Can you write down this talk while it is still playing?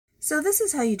So this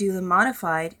is how you do the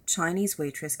modified Chinese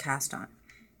waitress cast on.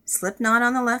 Slip knot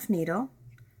on the left needle,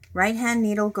 right hand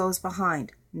needle goes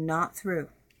behind, not through.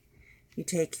 You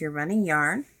take your running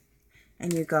yarn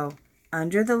and you go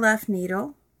under the left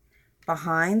needle,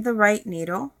 behind the right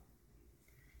needle,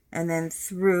 and then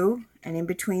through and in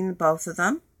between both of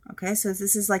them. Okay, so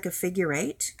this is like a figure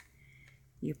 8.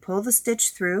 You pull the stitch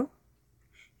through,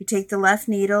 you take the left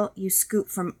needle, you scoop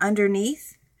from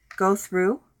underneath, go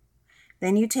through,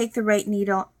 then you take the right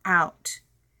needle out.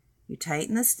 You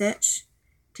tighten the stitch,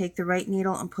 take the right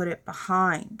needle and put it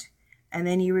behind, and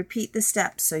then you repeat the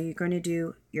steps. So you're going to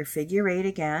do your figure 8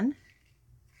 again.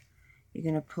 You're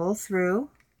going to pull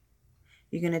through,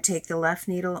 you're going to take the left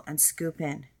needle and scoop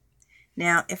in.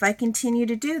 Now, if I continue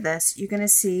to do this, you're going to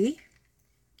see,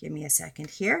 give me a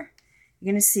second here,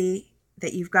 you're going to see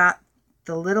that you've got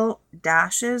the little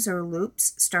dashes or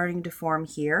loops starting to form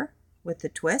here with the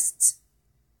twists.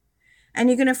 And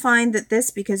you're going to find that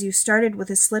this, because you started with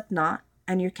a slip knot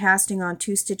and you're casting on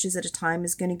 2 stitches at a time,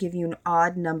 is going to give you an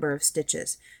odd number of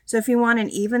stitches. So if you want an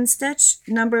even stitch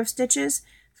number of stitches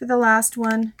for the last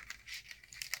one,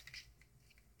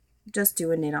 just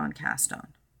do a knit on cast on.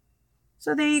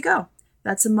 So there you go.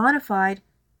 That's a modified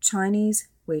Chinese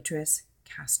waitress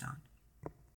cast on.